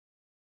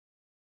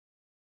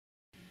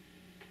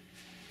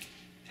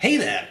Hey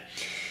there!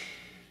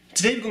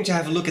 Today we're going to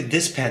have a look at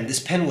this pen. This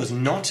pen was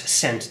not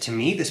sent to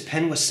me. This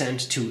pen was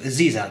sent to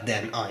Azizah.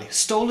 Then I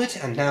stole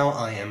it and now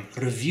I am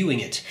reviewing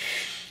it.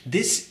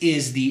 This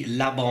is the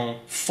Laban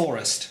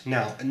Forest.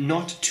 Now,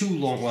 not too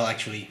long, well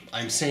actually,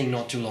 I'm saying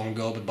not too long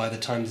ago, but by the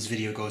time this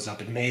video goes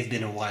up, it may have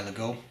been a while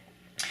ago,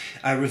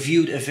 I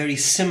reviewed a very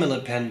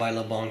similar pen by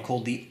Laban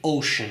called the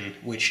Ocean,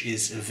 which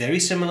is very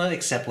similar,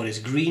 except what is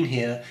green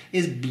here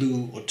is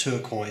blue or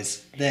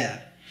turquoise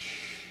there.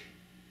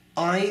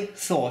 I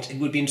thought it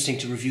would be interesting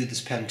to review this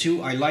pen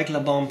too. I like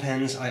Laban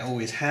pens, I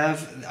always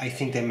have. I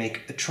think they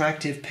make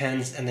attractive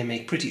pens and they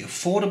make pretty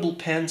affordable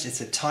pens. It's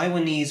a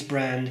Taiwanese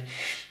brand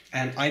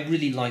and I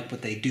really like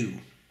what they do.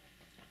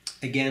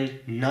 Again,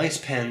 nice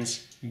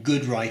pens,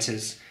 good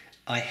writers.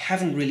 I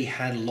haven't really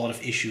had a lot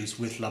of issues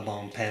with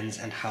Laban pens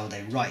and how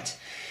they write.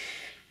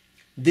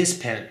 This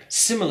pen,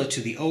 similar to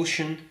the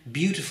Ocean,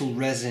 beautiful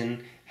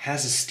resin,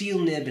 has a steel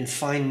nib in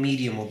fine,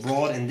 medium or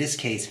broad, in this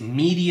case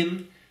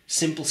medium.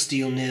 Simple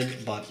steel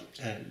nib, but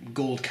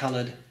gold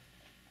colored,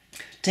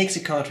 takes a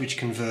cartridge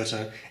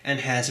converter and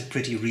has a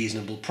pretty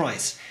reasonable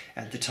price.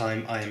 At the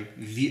time I'm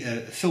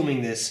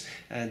filming this,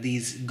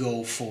 these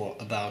go for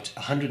about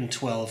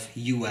 112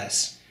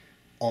 US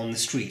on the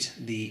street.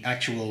 The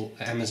actual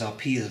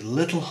MSRP is a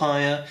little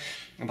higher,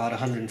 about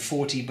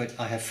 140, but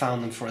I have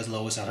found them for as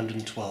low as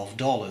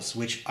 $112,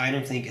 which I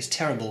don't think is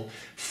terrible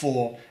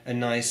for a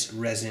nice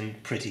resin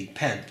pretty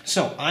pen.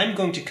 So I'm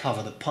going to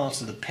cover the parts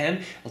of the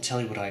pen. I'll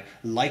tell you what I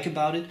like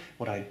about it,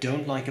 what I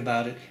don't like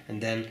about it, and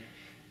then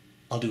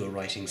I'll do a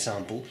writing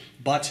sample.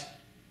 But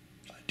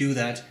I'll do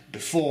that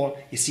before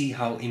you see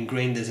how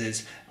ingrained this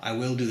is. I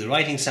will do the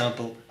writing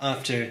sample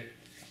after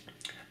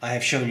I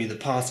have shown you the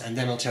parts, and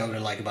then I'll tell you what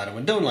I like about it,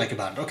 what I don't like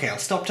about it. Okay, I'll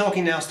stop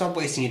talking now, stop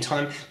wasting your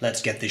time.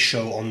 Let's get this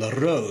show on the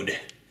road.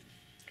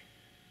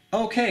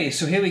 Okay,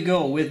 so here we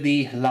go with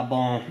the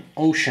Laban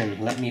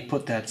Ocean. Let me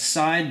put that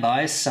side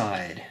by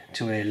side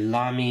to a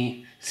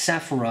Lamy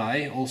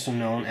Safari, also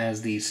known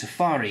as the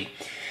Safari.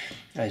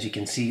 As you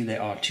can see,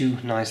 there are two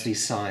nicely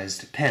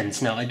sized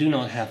pens. Now, I do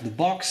not have the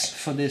box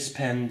for this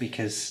pen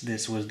because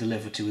this was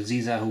delivered to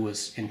Azizah, who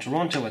was in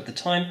Toronto at the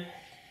time.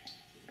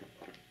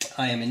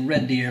 I am in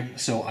Red Deer,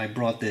 so I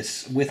brought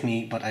this with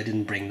me, but I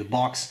didn't bring the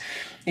box.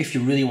 If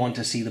you really want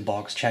to see the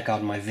box, check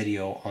out my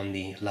video on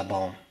the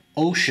Laban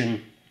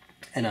Ocean,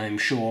 and I'm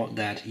sure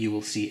that you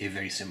will see a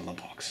very similar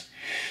box.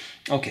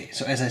 Okay,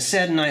 so as I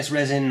said, nice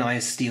resin,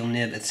 nice steel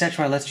nib,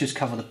 etc. Let's just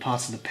cover the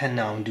parts of the pen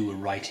now and do a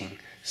writing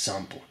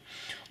sample.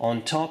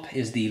 On top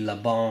is the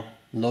Laban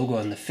logo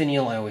and the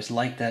finial. I always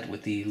like that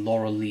with the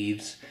laurel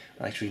leaves,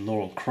 actually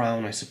laurel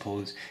crown I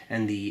suppose,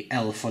 and the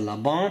L for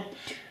Laban.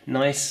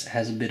 Nice,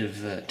 has a bit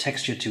of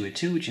texture to it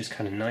too, which is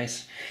kind of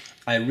nice.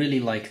 I really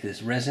like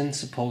this resin,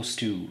 supposed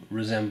to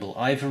resemble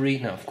ivory.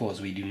 Now of course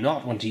we do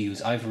not want to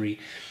use ivory,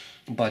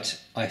 but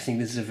I think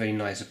this is a very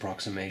nice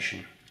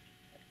approximation.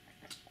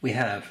 We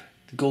have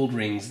the gold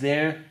rings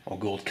there, or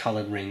gold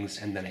colored rings,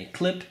 and then a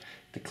clip.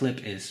 The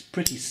clip is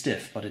pretty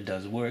stiff, but it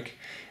does work.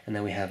 And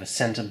then we have a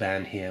center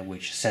band here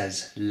which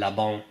says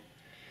Laban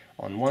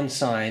on one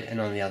side,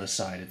 and on the other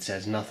side it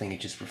says nothing,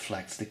 it just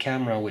reflects the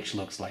camera, which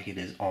looks like it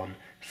is on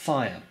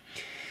fire.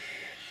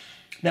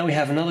 Then we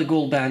have another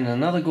gold band and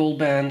another gold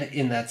band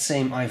in that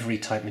same ivory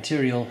type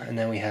material, and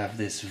then we have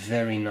this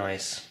very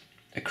nice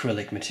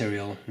acrylic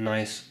material,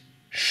 nice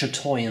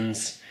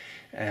chatoyance,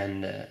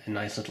 and a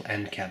nice little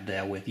end cap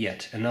there with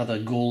yet another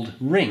gold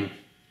ring.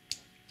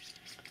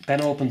 Pen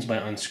opens by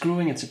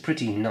unscrewing. It's a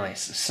pretty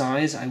nice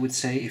size, I would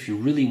say. If you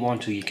really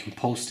want to, you can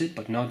post it,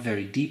 but not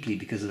very deeply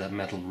because of that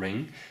metal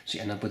ring. So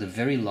you end up with a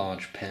very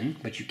large pen,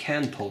 but you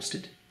can post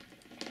it.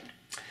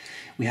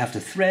 We have the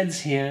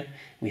threads here.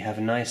 We have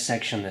a nice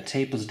section that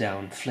tapers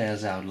down,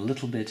 flares out a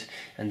little bit,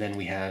 and then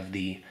we have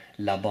the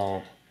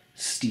Laban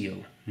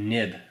steel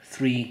nib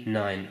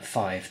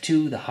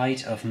 3952, the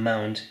height of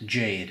Mount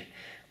Jade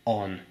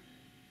in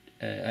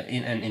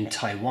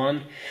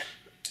Taiwan.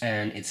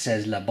 And it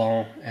says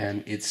Laban,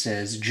 and it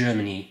says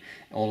Germany.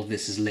 All of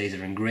this is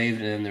laser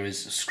engraved, and then there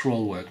is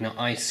scroll work. Now,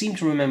 I seem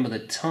to remember the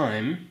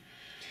time,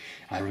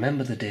 I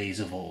remember the days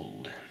of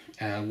old,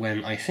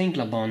 when I think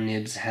Laban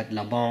nibs had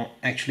Laban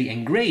actually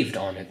engraved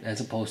on it,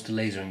 as opposed to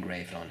laser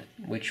engraved on it,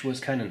 which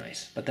was kind of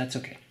nice, but that's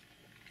okay.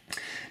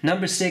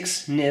 Number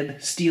 6 nib,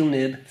 steel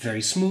nib,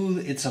 very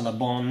smooth. It's a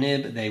Laban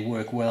nib, they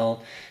work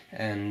well,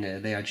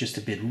 and they are just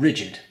a bit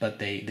rigid, but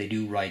they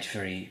do write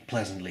very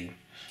pleasantly.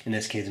 In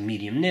this case, a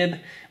medium nib.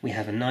 We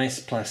have a nice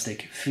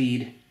plastic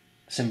feed,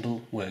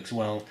 simple, works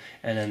well,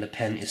 and then the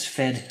pen is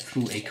fed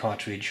through a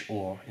cartridge,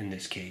 or in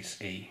this case,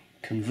 a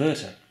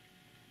converter.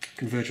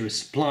 Converter is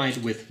supplied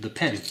with the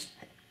pen.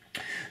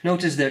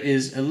 Notice there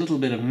is a little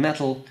bit of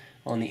metal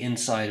on the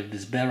inside of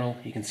this barrel.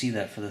 You can see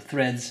that for the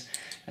threads,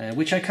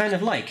 which I kind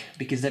of like,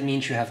 because that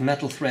means you have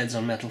metal threads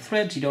on metal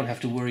threads. You don't have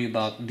to worry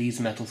about these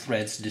metal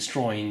threads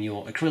destroying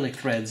your acrylic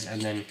threads,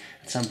 and then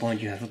at some point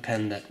you have a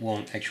pen that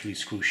won't actually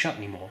screw shut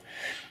anymore.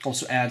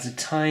 Also adds a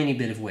tiny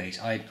bit of weight.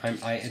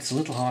 It's a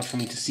little hard for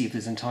me to see if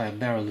this entire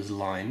barrel is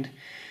lined,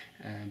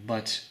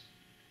 but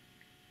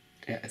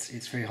Yeah,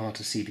 it's very hard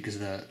to see because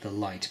of the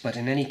light, but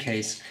in any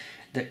case,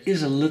 there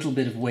is a little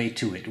bit of weight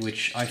to it,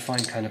 which I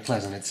find kind of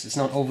pleasant. It's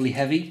not overly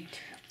heavy,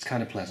 it's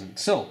kind of pleasant.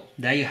 So,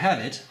 there you have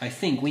it. I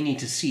think we need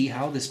to see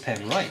how this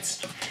pen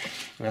writes.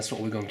 And that's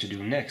what we're going to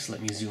do next.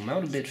 Let me zoom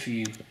out a bit for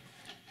you.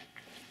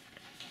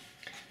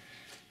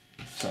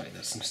 Sorry,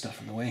 there's some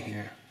stuff in the way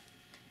here.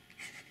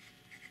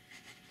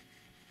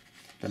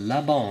 The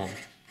Laban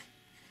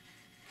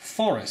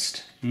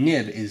Forest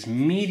nib is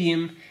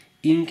medium,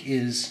 ink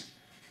is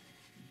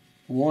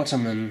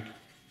Waterman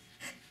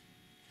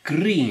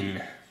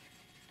green,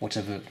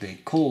 whatever they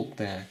call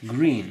their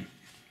green.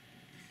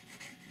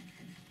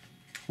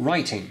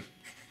 Writing,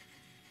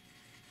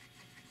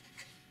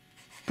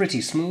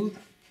 pretty smooth,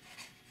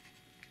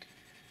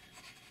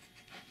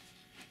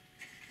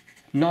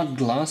 not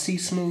glassy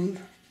smooth.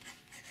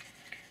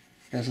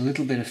 There's a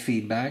little bit of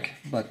feedback,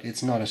 but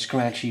it's not a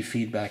scratchy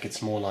feedback,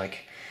 it's more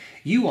like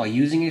you are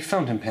using a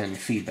fountain pen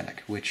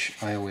feedback, which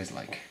I always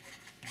like.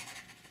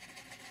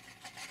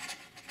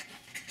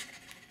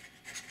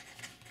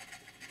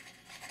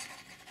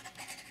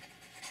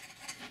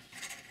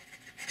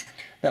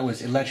 That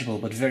was illegible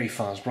but very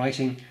fast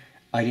writing.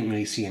 I didn't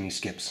really see any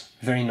skips.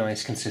 Very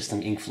nice,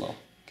 consistent ink flow.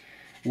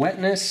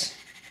 Wetness,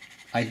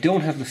 I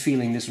don't have the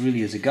feeling this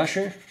really is a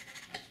gusher.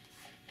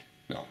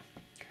 No.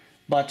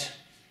 But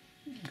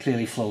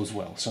clearly flows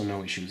well, so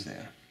no issues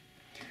there.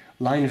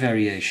 Line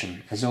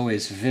variation, as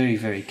always, very,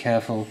 very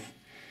careful.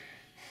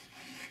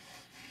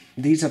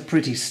 These are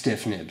pretty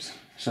stiff nibs,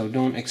 so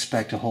don't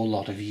expect a whole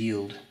lot of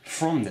yield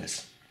from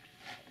this.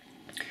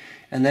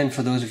 And then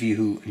for those of you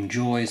who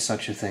enjoy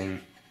such a thing,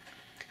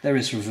 there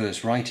is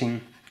reverse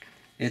writing.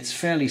 It's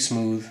fairly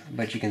smooth,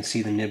 but you can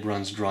see the nib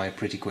runs dry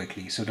pretty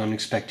quickly, so don't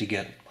expect to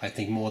get, I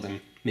think, more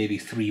than maybe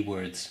 3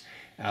 words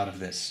out of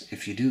this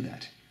if you do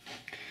that.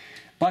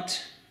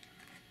 But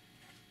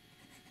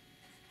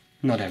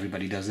not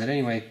everybody does that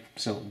anyway,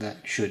 so that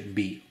should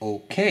be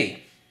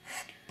okay.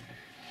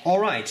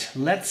 Alright,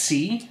 let's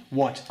see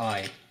what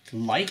I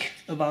like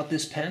about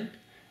this pen,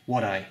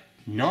 what I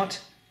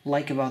not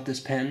like about this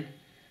pen,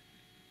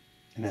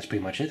 and that's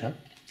pretty much it, huh?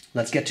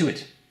 Let's get to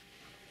it.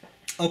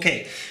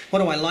 Okay, what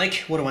do I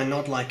like, what do I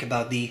not like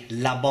about the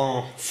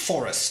Laban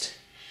Forest?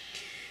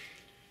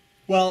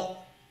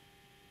 Well,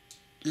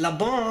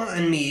 Laban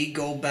and me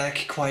go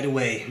back quite a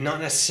way.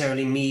 Not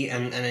necessarily me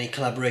and any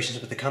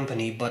collaborations with the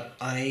company, but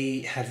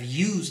I have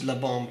used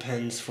Laban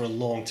pens for a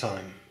long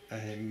time.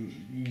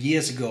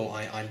 Years ago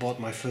I bought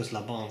my first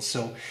Laban,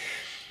 so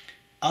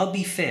I'll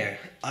be fair,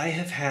 I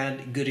have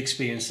had good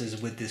experiences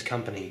with this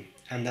company.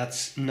 And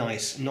that's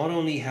nice. Not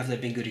only have there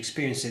been good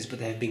experiences, but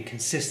there have been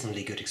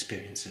consistently good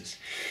experiences.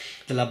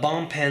 The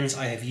Laban pens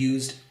I have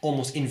used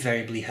almost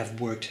invariably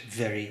have worked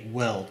very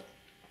well.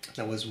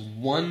 There was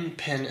one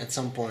pen at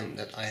some point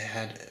that I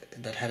had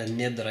that had a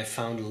nib that I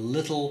found a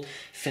little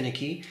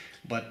finicky,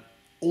 but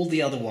all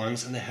the other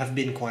ones, and there have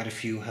been quite a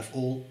few, have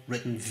all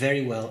written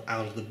very well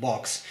out of the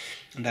box.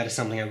 And that is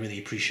something I really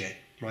appreciate,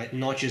 right?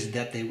 Not just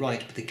that they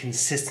write, but the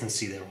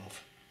consistency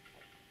thereof.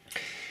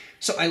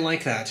 So I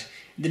like that.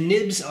 The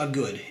nibs are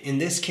good. In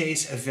this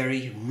case, a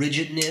very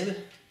rigid nib,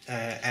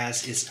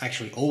 as is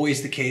actually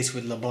always the case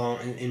with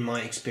Laban in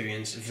my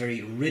experience. A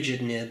very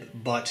rigid nib,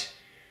 but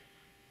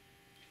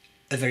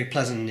a very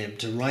pleasant nib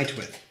to write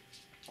with.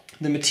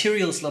 The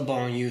materials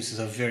Laban uses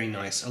are very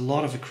nice. A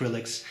lot of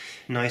acrylics,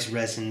 nice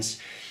resins.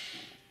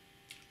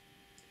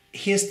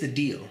 Here's the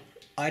deal.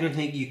 I don't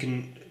think you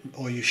can,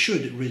 or you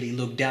should really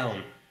look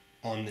down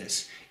on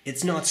this.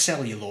 It's not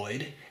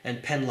celluloid,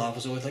 and pen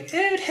lovers are always like,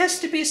 it has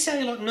to be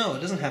celluloid. No, it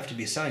doesn't have to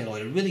be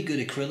celluloid. A really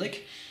good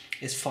acrylic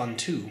is fun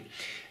too.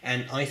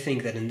 And I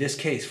think that in this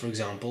case, for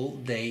example,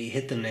 they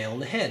hit the nail on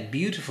the head.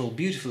 Beautiful,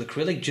 beautiful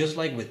acrylic, just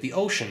like with the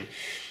ocean.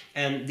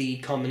 And the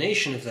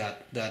combination of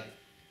that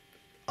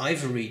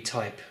ivory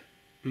type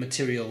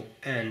material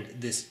and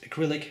this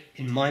acrylic,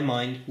 in my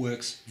mind,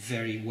 works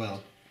very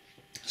well.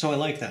 So I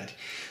like that.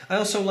 I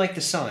also like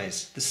the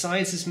size. The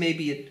size is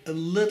maybe a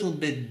little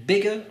bit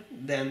bigger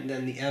than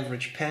the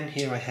average pen.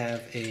 Here I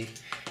have a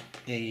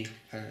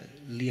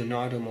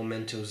Leonardo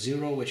Momento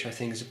Zero, which I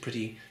think is a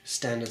pretty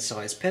standard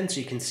size pen. So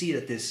you can see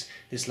that this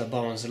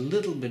Laban is a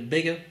little bit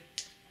bigger.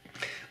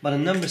 But a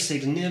number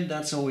 6 nib,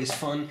 that's always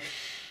fun.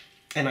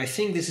 And I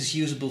think this is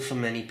usable for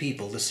many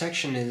people. The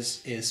section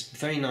is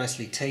very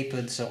nicely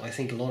tapered, so I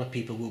think a lot of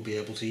people will be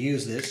able to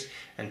use this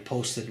and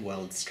post it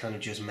well. It's kind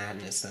of just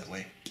madness that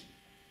way.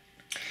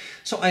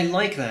 So I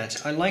like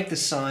that. I like the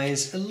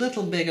size, a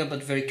little bigger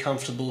but very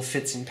comfortable,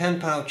 fits in pen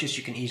pouches,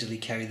 you can easily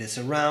carry this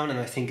around, and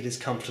I think it is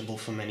comfortable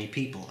for many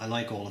people. I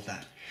like all of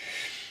that.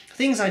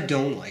 Things I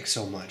don't like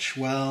so much.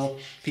 Well,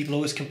 people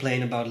always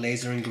complain about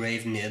laser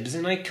engraved nibs,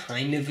 and I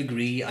kind of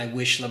agree. I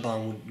wish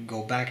Laban would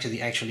go back to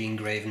the actually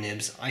engraved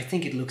nibs. I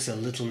think it looks a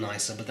little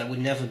nicer, but that would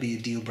never be a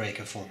deal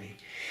breaker for me.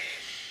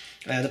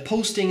 The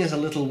posting is a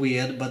little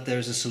weird, but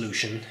there's a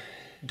solution.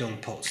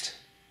 Don't post.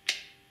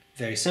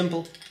 Very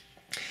simple.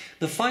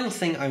 The final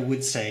thing I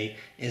would say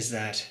is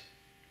that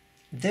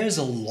there's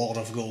a lot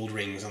of gold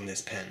rings on this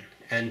pen,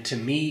 And to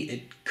me,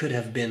 it could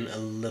have been a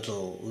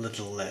little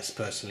less,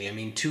 personally. I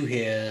mean, 2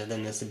 here,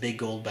 then there's the big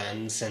gold band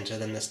in the center,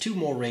 then there's 2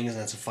 more rings, and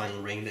that's a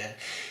final ring there.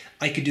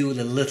 I could do with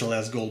a little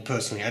less gold,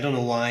 personally. I don't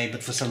know why,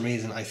 but for some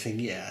reason I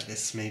think, yeah,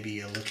 this may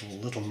be a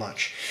little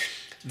much.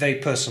 Very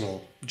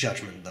personal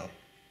judgment, though.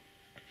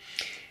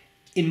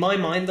 In my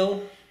mind,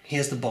 though,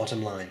 here's the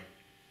bottom line.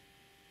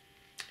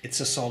 It's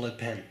a solid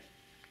pen.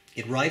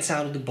 It writes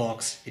out of the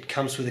box, it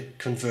comes with a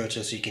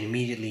converter so you can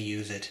immediately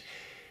use it.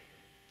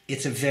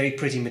 It's a very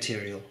pretty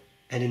material,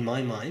 and in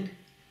my mind,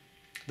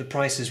 the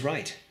price is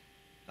right.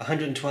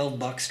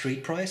 $112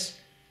 street price?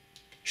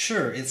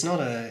 Sure, it's not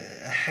a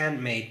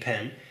handmade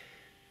pen,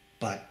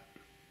 but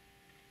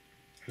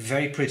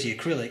very pretty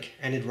acrylic,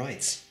 and it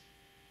writes.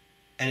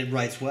 And it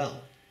writes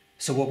well.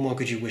 So what more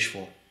could you wish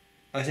for?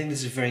 I think this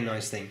is a very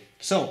nice thing.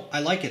 So, I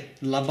like it.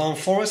 Laban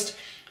Forest,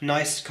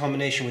 nice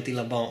combination with the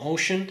Laban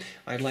Ocean.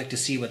 I'd like to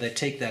see where they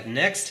take that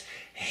next.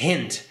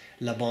 Hint,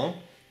 Laban.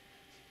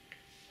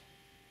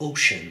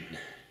 Ocean,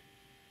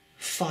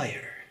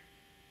 fire.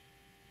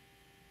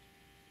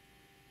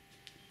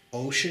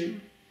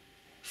 Ocean,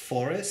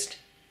 forest,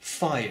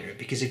 fire.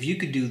 Because if you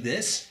could do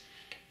this,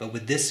 but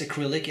with this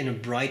acrylic in a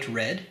bright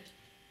red,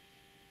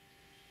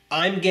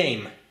 I'm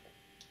game.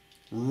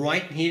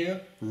 Right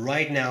here,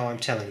 right now, I'm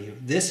telling you.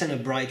 This in a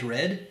bright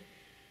red,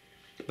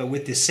 but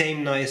with the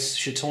same nice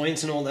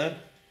chatoyance and all that,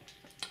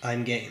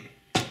 I'm game.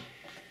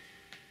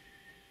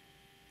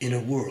 In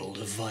a world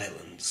of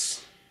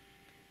violence,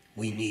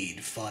 we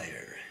need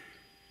fire.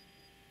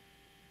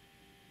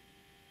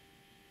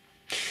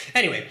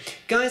 Anyway,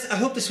 guys, I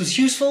hope this was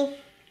useful,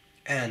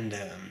 and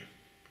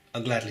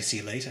I'll gladly see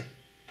you later.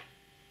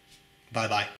 Bye-bye.